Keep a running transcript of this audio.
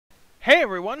Hey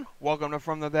everyone, welcome to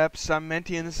From the Depths. I'm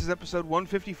Menti and this is episode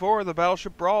 154 of the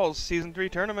Battleship Brawl's Season 3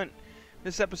 tournament.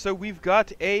 This episode we've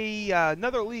got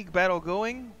another league battle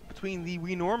going between the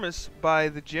Weenormous by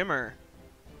the Jimmer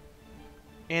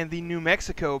and the New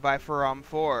Mexico by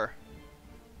S3E154.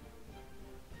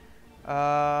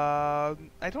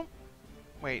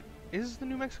 Wait, is the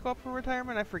New Mexico up for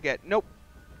retirement? I forget. Nope,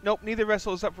 neither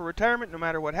vessel is up for retirement no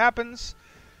matter what happens.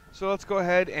 So let's go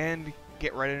ahead and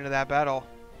get right into that battle.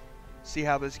 See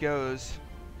how this goes.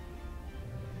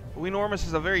 Weenormous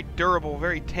is a very durable,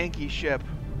 very tanky ship.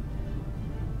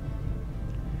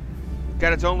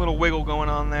 Got its own little wiggle going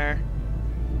on there.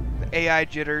 The AI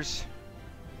jitters.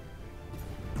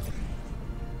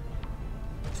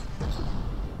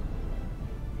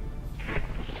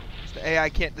 The AI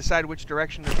can't decide which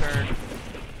direction to turn.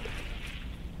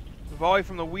 The volley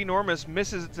from the Weenormous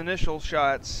misses its initial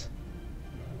shots.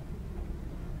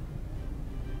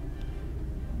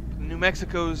 New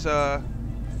Mexico's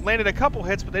landed a couple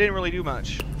hits, but they didn't really do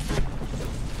much.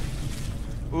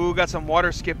 Ooh, got some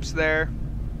water skips there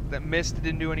that missed,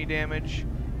 didn't do any damage.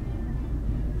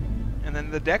 And then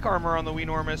the deck armor on the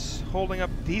Weenormous holding up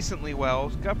decently well.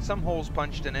 It's got some holes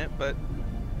punched in it, but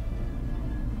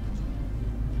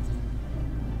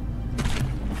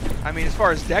I mean, as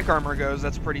far as deck armor goes,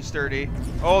 that's pretty sturdy.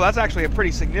 Oh, that's actually a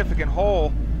pretty significant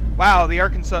hole. Wow, the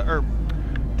Arkansas, or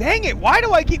dang it, why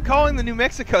do I keep calling the New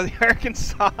Mexico the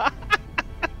Arkansas?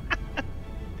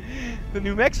 The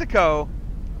New Mexico,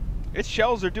 its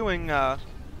shells are doing a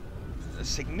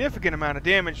significant amount of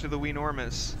damage to the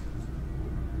Weenormous.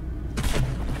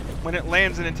 When it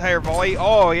lands an entire volley,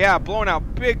 oh yeah, blowing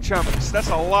out big chunks. That's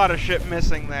a lot of shit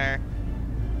missing there.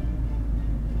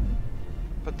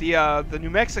 But the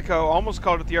New Mexico, almost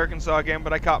called it the Arkansas again,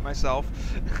 but I caught myself.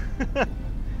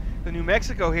 The New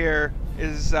Mexico here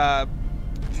is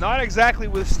not exactly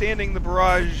withstanding the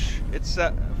barrage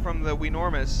from the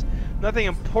Weenormous. Nothing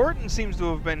important seems to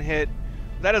have been hit.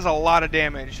 That is a lot of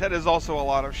damage. That is also a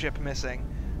lot of ship missing.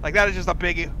 Like, that is just a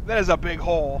big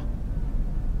hole.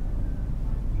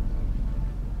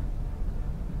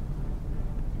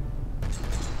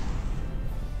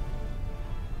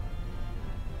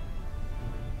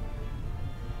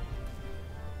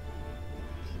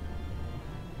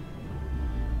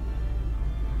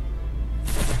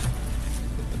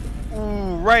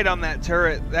 Right on that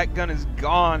turret. That gun is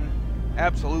gone.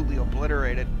 Absolutely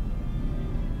obliterated.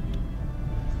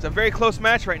 It's a very close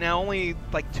match right now. Only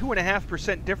like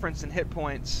 2.5% difference in hit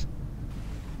points.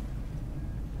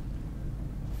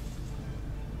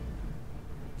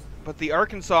 But the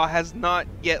Arkansas has not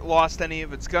yet lost any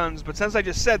of its guns. But since I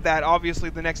just said that, obviously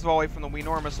the next volley from the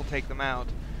Weenormous will take them out.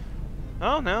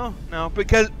 Oh no,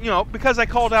 because I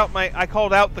called out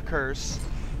the curse.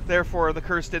 Therefore, the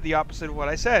curse did the opposite of what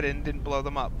I said and didn't blow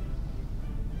them up.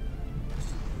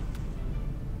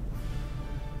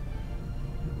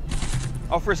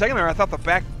 Oh, for a second there, I thought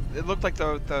it looked like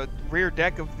the rear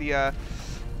deck of the,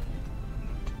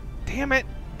 damn it!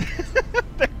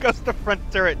 There goes the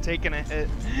front turret taking a hit.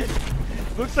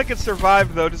 Looks like it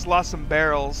survived though, just lost some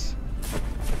barrels.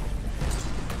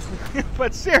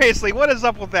 But seriously, what is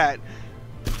up with that?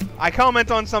 I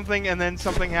comment on something and then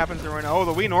something happens to run. Oh,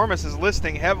 the Weenormous is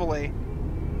listing heavily.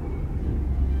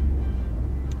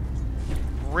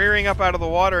 Rearing up out of the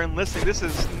water and listing. This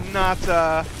is not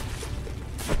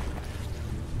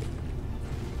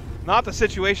the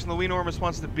situation the Weenormous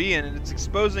wants to be in. And it's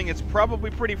exposing its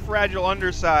probably pretty fragile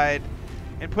underside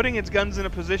and putting its guns in a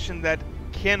position that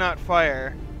cannot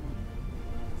fire.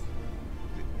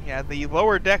 Yeah, the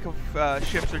lower deck of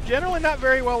ships are generally not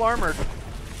very well armored.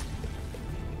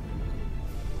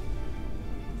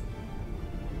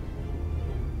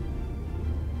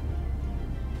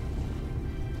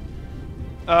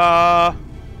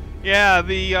 Yeah,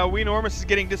 the Weenormous is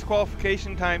getting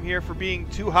disqualification time here for being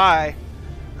too high.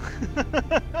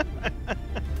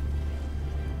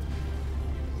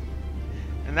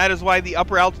 And that is why the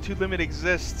upper altitude limit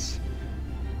exists.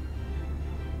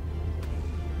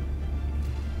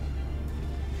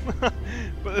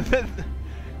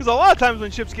 Because a lot of times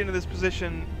when ships get into this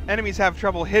position, enemies have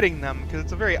trouble hitting them because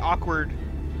it's a very awkward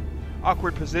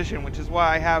position, which is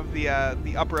why I have the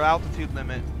upper altitude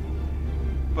limit.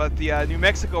 But the New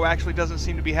Mexico actually doesn't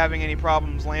seem to be having any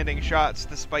problems landing shots,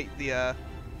 despite the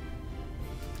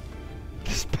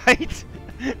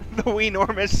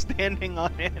Weenormous standing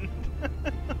on end.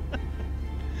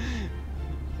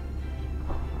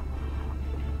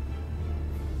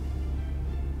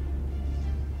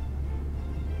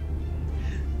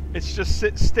 It's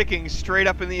just sticking straight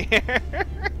up in the air.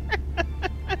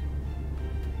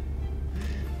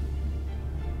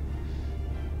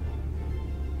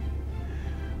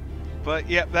 But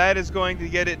yep, that is going to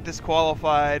get it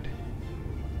disqualified.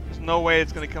 There's no way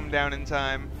it's going to come down in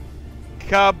time.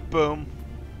 Kaboom.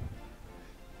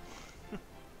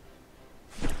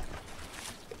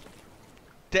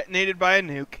 Detonated by a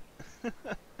nuke.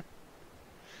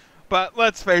 But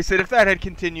let's face it, if that had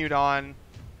continued on,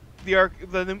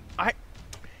 it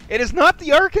is not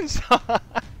the Arkansas.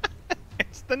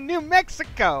 It's the New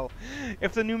Mexico.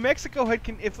 If the New Mexico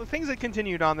if the things had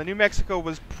continued on, the New Mexico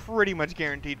was pretty much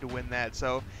guaranteed to win that.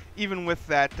 So even with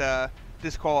that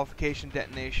disqualification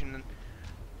detonation,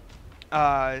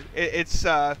 it's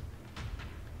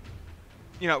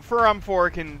you know, Furum 4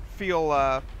 can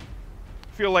feel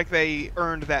like they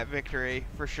earned that victory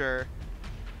for sure.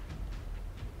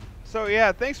 So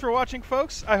yeah, thanks for watching,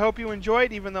 folks. I hope you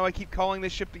enjoyed, even though I keep calling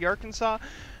this ship the Arkansas.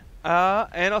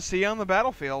 And I'll see you on the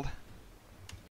battlefield.